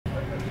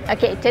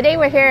Okay, today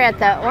we're here at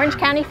the Orange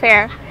County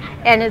Fair,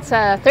 and it's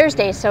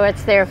Thursday, so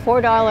it's their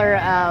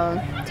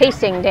 $4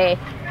 tasting day.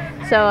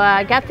 So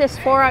I got this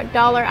 $4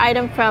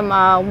 item from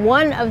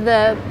one of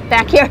the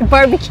backyard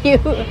barbecue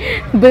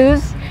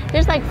booths.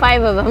 There's like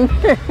 5 of them.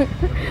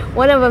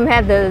 One of them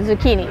had the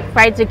zucchini,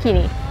 fried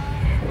zucchini.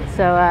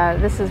 So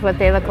this is what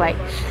they look like.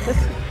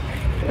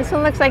 This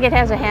one looks like it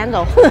has a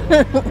handle.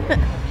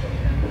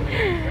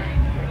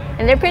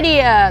 And they're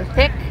pretty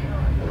thick.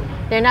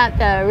 They're not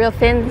real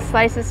thin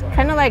slices,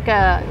 kind of like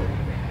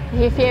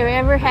if you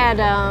ever had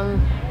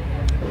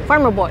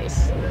Farmer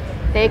Boys.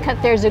 They cut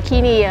their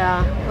zucchini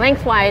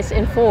lengthwise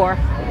in 4,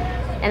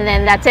 and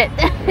then that's it.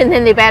 And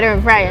then they batter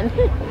and fry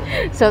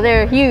it. So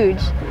they're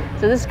huge.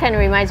 So this kind of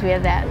reminds me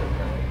of that.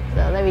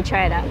 So let me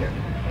try it out.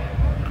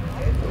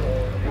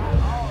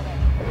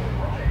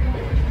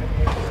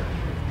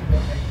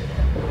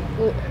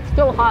 Ooh, it's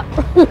still hot.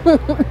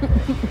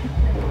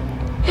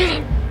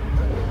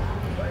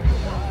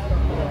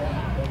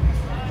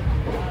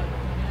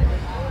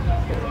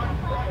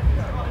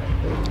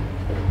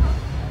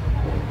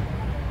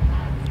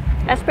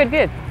 That's pretty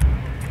good.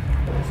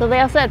 So they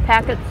also had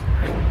packets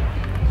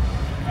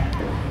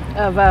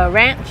of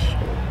ranch,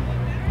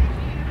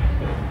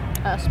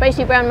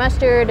 spicy brown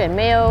mustard, and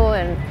mayo,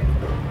 and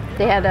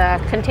they had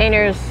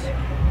containers,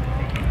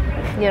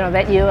 you know,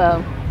 that you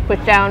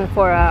put down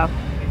for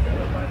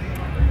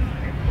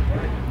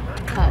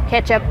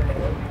ketchup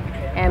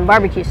and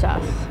barbecue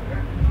sauce.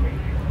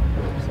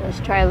 So let's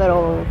try a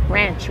little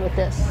ranch with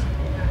this.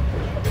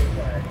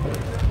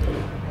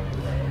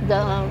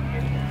 The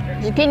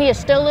zucchini is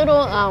still a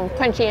little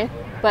crunchy,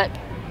 but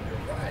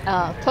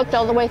cooked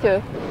all the way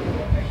through.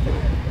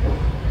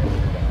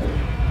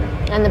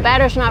 And the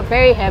batter's not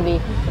very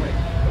heavy.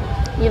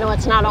 You know,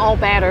 it's not all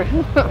batter.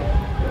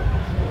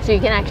 So you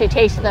can actually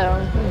taste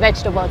the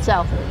vegetable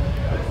itself.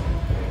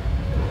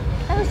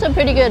 That's a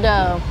pretty good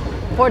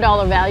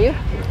 $4 value.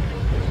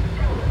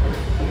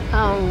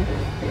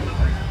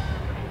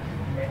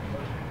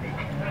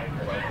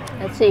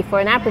 Let's see, for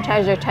an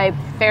appetizer type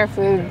fair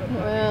food,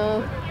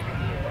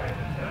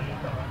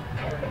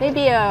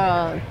 maybe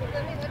a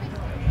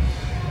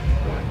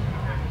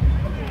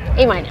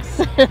minus.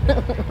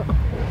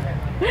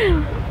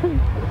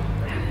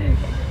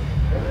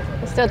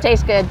 It still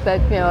tastes good,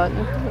 but you know,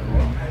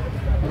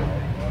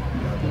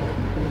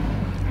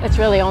 it's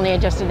really only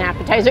just an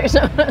appetizer.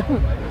 So,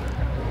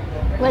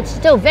 well, it's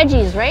still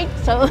veggies, right?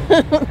 So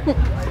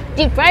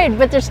deep fried,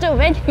 but they're still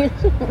veggies.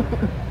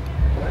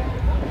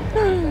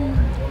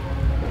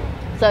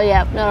 So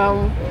yeah,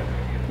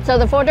 so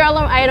the $4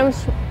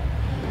 items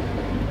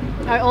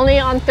are only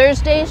on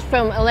Thursdays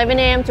from 11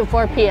 a.m. to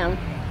 4 p.m.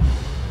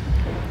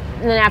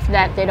 And then after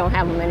that, they don't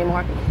have them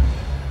anymore.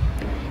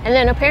 And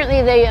then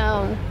apparently they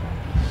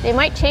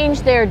might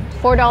change their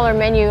 $4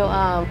 menu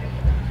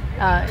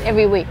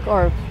every week,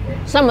 or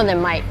some of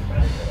them might.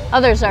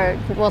 Others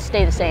will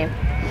stay the same.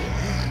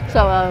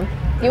 So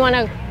if you want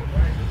to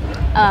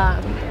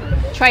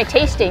try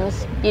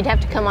tastings, you'd have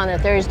to come on a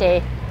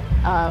Thursday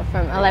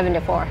from 11 to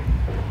 4.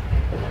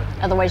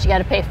 Otherwise, you got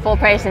to pay full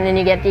price, and then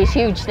you get these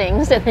huge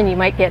things, and then you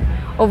might get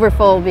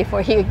overfull before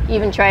you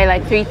even try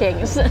like 3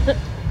 things.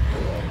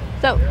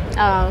 So,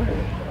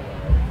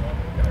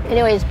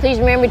 anyways, please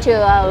remember to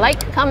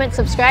like, comment,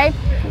 subscribe,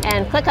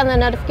 and click on the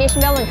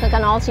notification bell, and click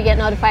on all so you get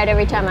notified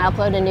every time I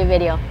upload a new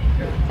video.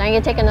 So I'm going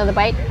to take another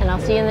bite, and I'll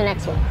see you in the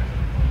next one.